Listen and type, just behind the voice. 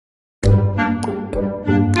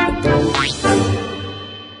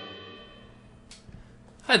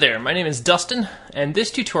Hi there, my name is Dustin, and this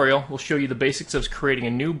tutorial will show you the basics of creating a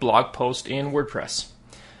new blog post in WordPress.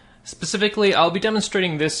 Specifically, I'll be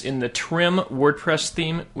demonstrating this in the Trim WordPress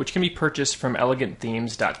theme, which can be purchased from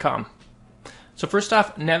elegantthemes.com. So first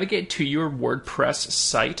off, navigate to your WordPress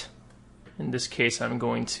site. In this case, I'm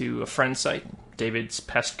going to a friend site,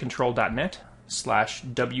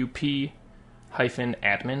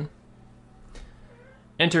 davidspestcontrol.net/wp-admin.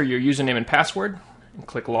 Enter your username and password, and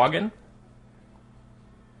click Login.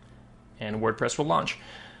 And WordPress will launch.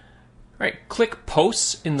 Alright, click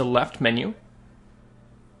Posts in the left menu.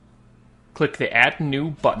 Click the Add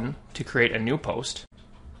New button to create a new post.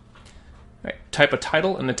 Alright, type a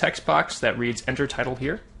title in the text box that reads Enter Title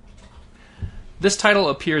here. This title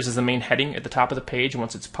appears as the main heading at the top of the page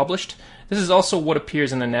once it's published. This is also what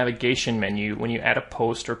appears in the navigation menu when you add a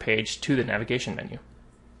post or page to the navigation menu.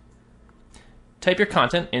 Type your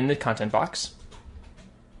content in the content box.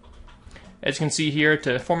 As you can see here,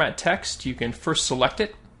 to format text, you can first select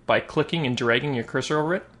it by clicking and dragging your cursor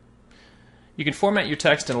over it. You can format your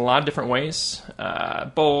text in a lot of different ways,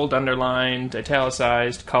 bold, underlined,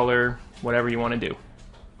 italicized, color, whatever you want to do.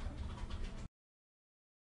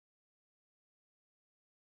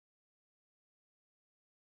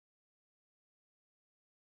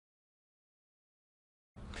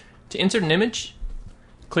 To insert an image,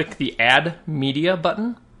 click the Add Media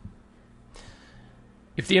button.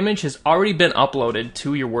 If the image has already been uploaded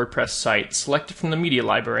to your WordPress site, select it from the media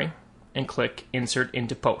library and click Insert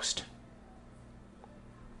into Post.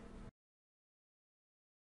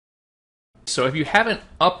 So if you haven't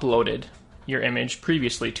uploaded your image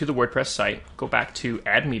previously to the WordPress site, go back to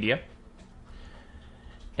Add Media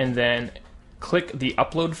and then click the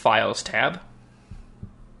Upload Files tab.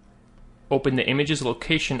 Open the image's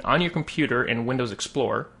location on your computer in Windows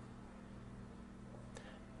Explorer,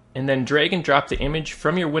 and then drag and drop the image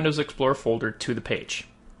from your Windows Explorer folder to the page.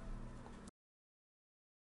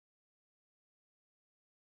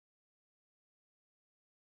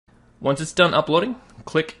 Once it's done uploading,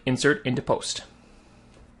 click Insert into Post.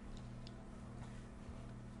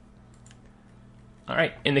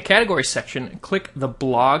 Alright, in the category section, click the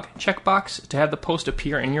Blog checkbox to have the post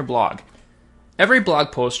appear in your blog. Every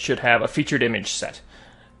blog post should have a featured image set.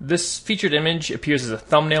 This featured image appears as a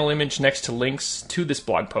thumbnail image next to links to this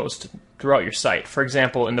blog post throughout your site. For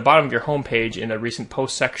example, in the bottom of your homepage in the recent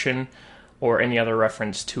post section or any other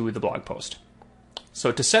reference to the blog post.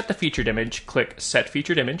 So to set the featured image, click Set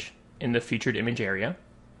Featured Image in the featured image area.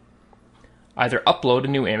 Either upload a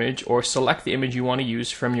new image or select the image you want to use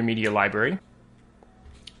from your media library,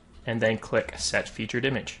 and then click Set Featured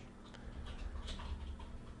Image.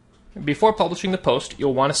 Before publishing the post,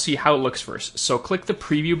 you'll want to see how it looks first, so click the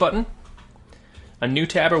Preview button. A new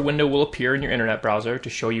tab or window will appear in your internet browser to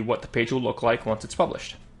show you what the page will look like once it's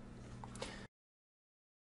published.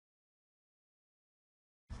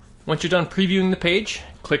 Once you're done previewing the page,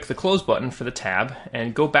 click the Close button for the tab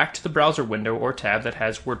and go back to the browser window or tab that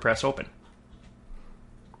has WordPress open.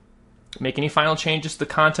 Make any final changes to the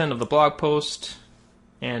content of the blog post,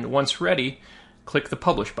 and once ready, click the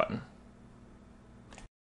Publish button.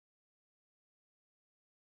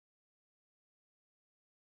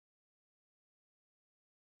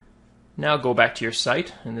 Now go back to your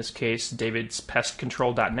site, in this case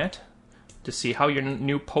davidspestcontrol.net, to see how your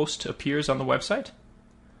new post appears on the website.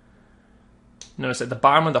 Notice at the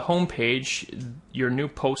bottom of the home page, your new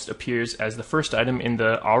post appears as the first item in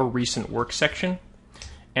the Our Recent Work section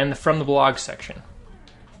and the From the Blog section.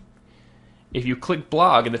 If you click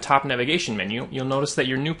Blog in the top navigation menu, you'll notice that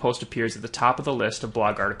your new post appears at the top of the list of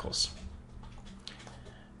blog articles.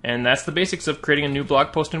 And that's the basics of creating a new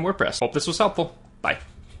blog post in WordPress. Hope this was helpful. Bye.